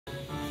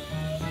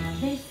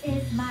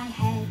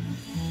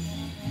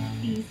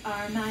These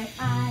are my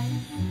eyes.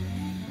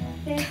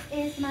 This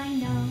is my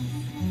nose.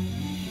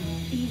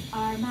 These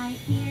are my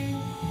ears.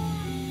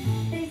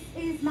 This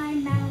is my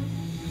mouth.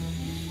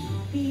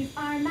 These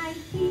are my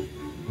teeth.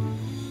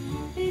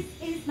 This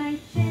is my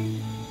chin.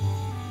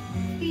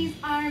 These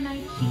are my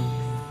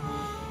cheeks.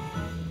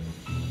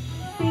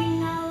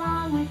 Sing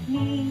along with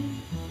me.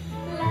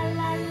 La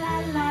la la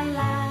la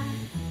la.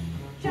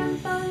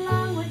 Jump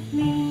along with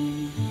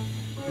me.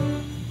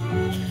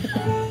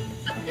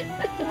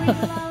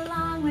 Wiggle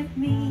along with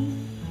me.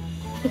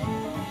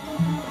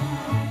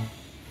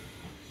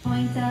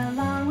 Point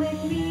along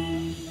with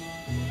me.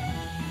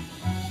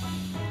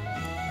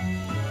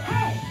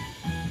 Hey!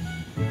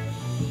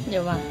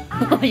 有吗？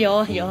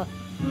有有。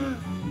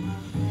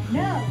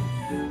 Nose,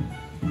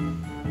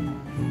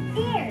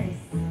 ears,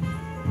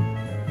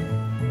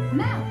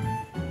 mouth,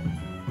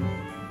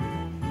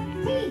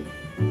 teeth,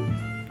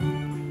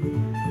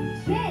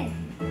 chin,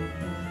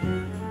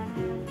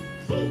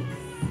 cheeks.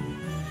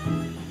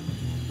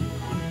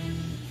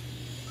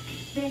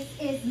 This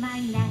is my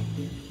neck.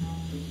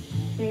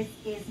 This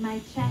is my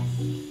chest.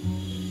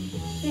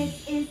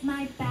 This is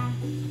my back.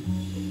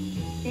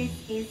 This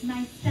is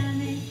my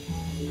stomach.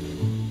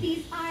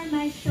 These are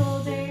my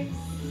shoulders.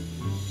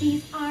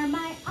 These are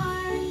my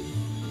arms.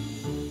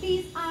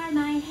 These are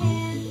my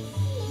hands.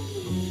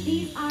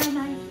 These are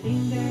my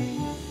fingers.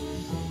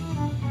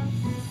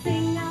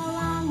 Sing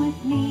along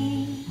with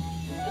me.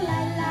 La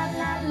la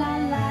la la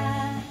la.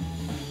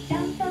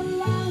 Jump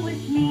along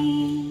with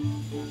me.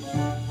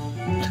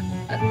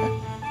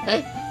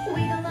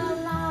 Wiggle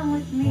along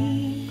with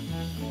me.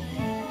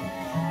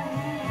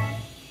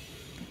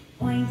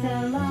 Point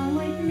along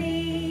with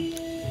me.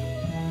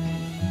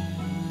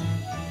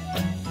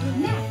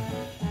 Neck.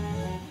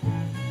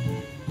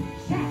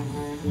 Chest.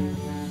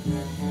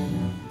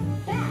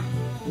 Back.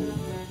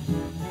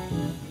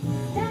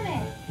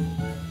 Stomach.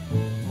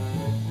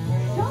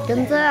 Chân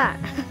Shoulders. ra.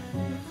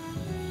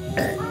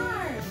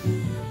 Arms.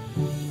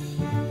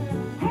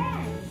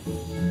 Hands.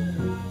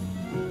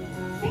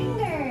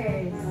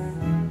 Fingers.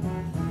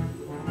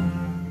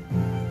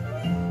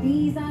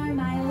 These are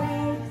my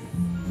legs.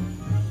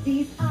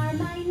 These are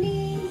my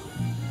knees.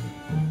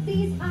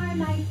 These are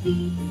my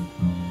feet.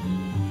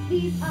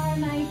 These are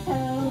my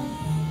toes.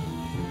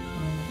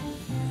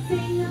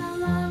 Sing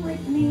along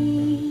with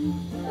me.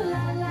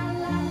 La la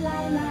la la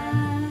la.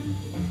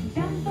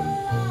 Jump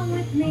along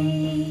with me.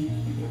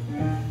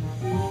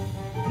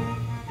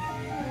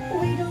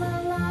 Wiggle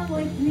along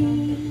with me.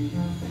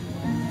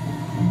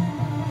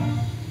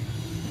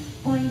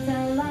 Point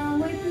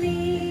along with me.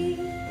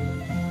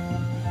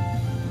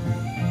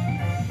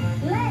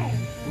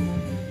 Legs.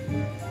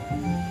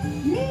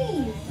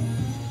 Knees.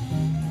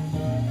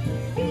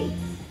 Feet.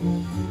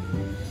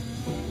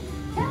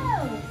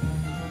 Toes.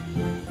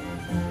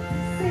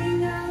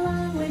 Sing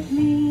along with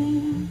me.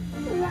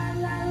 La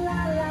la la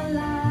la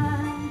la.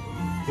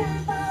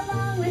 Jump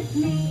along with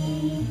me.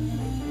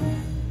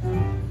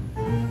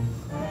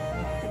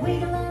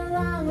 Wiggle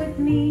along with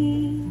me.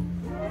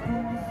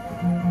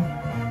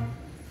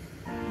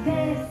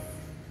 This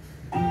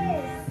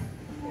is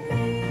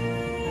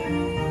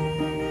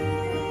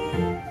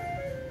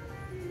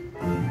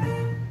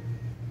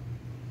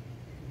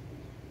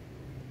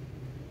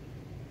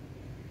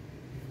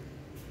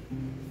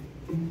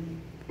me.